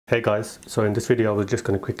Hey guys, so in this video I was just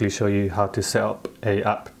going to quickly show you how to set up a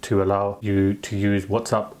app to allow you to use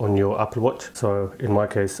WhatsApp on your Apple Watch. So in my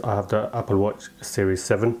case I have the Apple Watch Series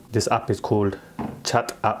 7. This app is called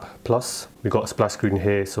Chat App Plus. We've got a splash screen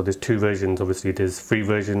here, so there's two versions. Obviously there's free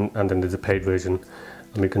version and then there's a paid version.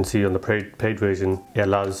 And we can see on the paid version it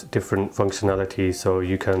allows different functionality, so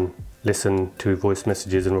you can listen to voice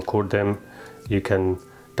messages and record them. You can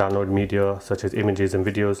download media such as images and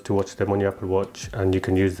videos to watch them on your Apple Watch, and you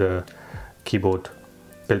can use the keyboard,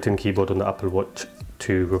 built-in keyboard on the Apple Watch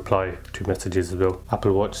to reply to messages as well.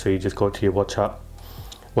 Apple Watch, so you just go to your Watch app.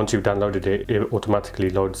 Once you've downloaded it, it automatically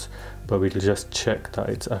loads, but we'll just check that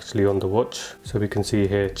it's actually on the watch. So we can see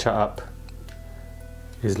here Chat App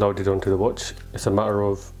is loaded onto the watch. It's a matter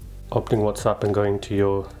of opening WhatsApp and going to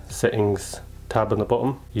your settings tab on the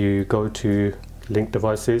bottom. You go to link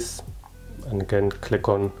devices and again click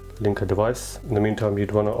on link a device. In the meantime,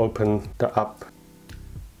 you'd want to open the app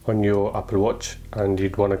on your Apple Watch and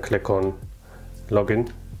you'd want to click on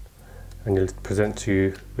login, and it'll present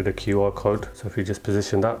you with a QR code. So if you just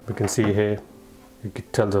position that, we can see here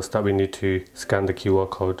it tells us that we need to scan the QR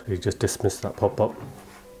code. You just dismiss that pop-up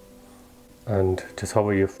and just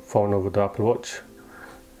hover your phone over the Apple Watch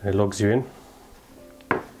and it logs you in.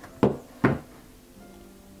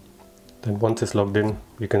 Then once it's logged in,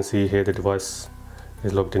 you can see here the device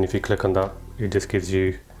is logged in. If you click on that, it just gives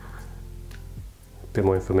you a bit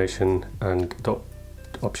more information and the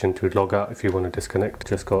option to log out if you want to disconnect.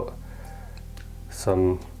 Just got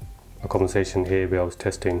a conversation here where I was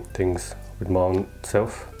testing things with my own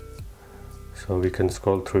self. So we can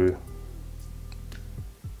scroll through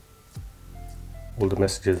all the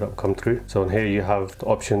messages that have come through. So on here you have the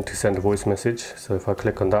option to send a voice message. So if I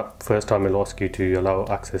click on that, first time it'll ask you to allow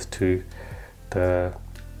access to the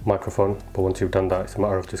microphone, but once you've done that, it's a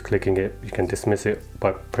matter of just clicking it. You can dismiss it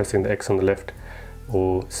by pressing the X on the left,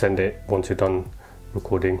 or send it once you're done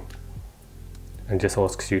recording, and just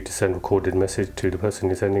asks you to send recorded message to the person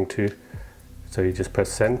you're sending to. So you just press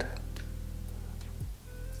send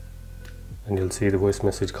and you'll see the voice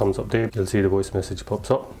message comes up there. You'll see the voice message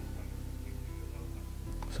pops up.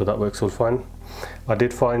 So that works all fine. I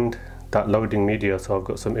did find that loading media, so I've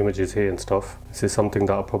got some images here and stuff. This is something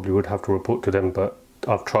that I probably would have to report to them, but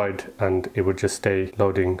I've tried and it would just stay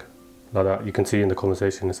loading like that. You can see in the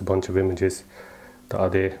conversation there's a bunch of images that are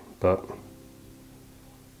there, but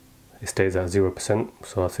it stays at 0%.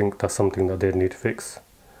 So I think that's something that they need to fix.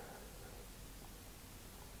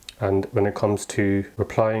 And when it comes to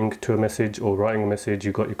replying to a message or writing a message,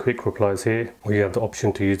 you've got your quick replies here, where you have the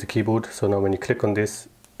option to use the keyboard. So now when you click on this,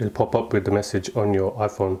 it'll pop up with the message on your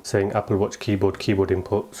iPhone saying Apple Watch keyboard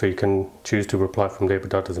input. So you can choose to reply from there, but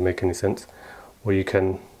that doesn't make any sense. Or you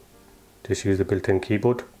can just use the built-in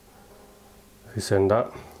keyboard. If you send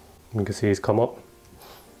that, you can see it's come up.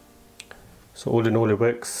 So all in all, it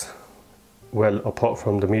works well apart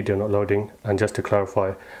from the media not loading. And just to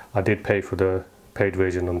clarify, I did pay for the paid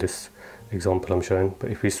version on this example I'm showing. But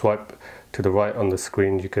if we swipe to the right on the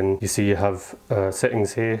screen, you see you have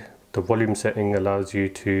settings here. The volume setting allows you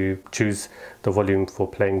to choose the volume for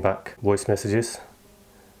playing back voice messages.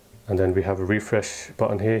 And then we have a refresh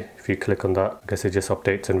button here. If you click on that, I guess it just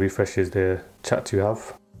updates and refreshes the chats you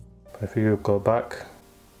have. If you go back,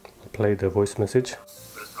 play the voice message.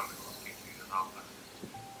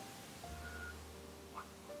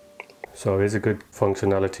 So here's a good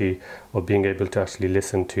functionality of being able to actually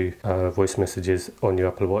listen to voice messages on your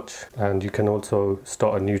Apple Watch. And you can also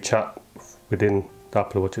start a new chat within the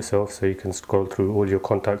Apple Watch itself, so you can scroll through all your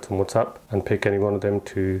contacts on WhatsApp and pick any one of them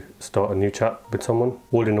to start a new chat with someone.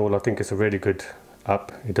 All in all, I think it's a really good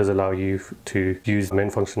app. It does allow you to use the main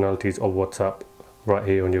functionalities of WhatsApp right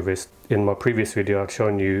here on your wrist. In my previous video, I've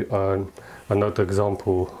shown you another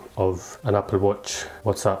example of an Apple Watch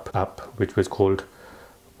WhatsApp app, which was called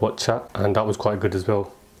WhatsApp, and that was quite good as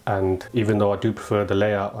well. And even though I do prefer the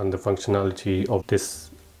layout and the functionality of this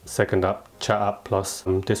second app, Chat App Plus,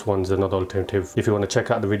 this one's another alternative. If you want to check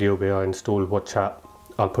out the video where I installed WhatsApp,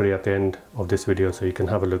 I'll put it at the end of this video so you can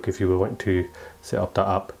have a look if you were wanting to set up that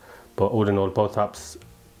app. But all in all, both apps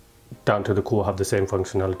down to the core have the same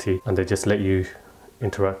functionality, and they just let you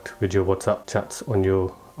interact with your WhatsApp chats on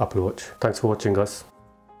your Apple Watch. Thanks for watching, guys.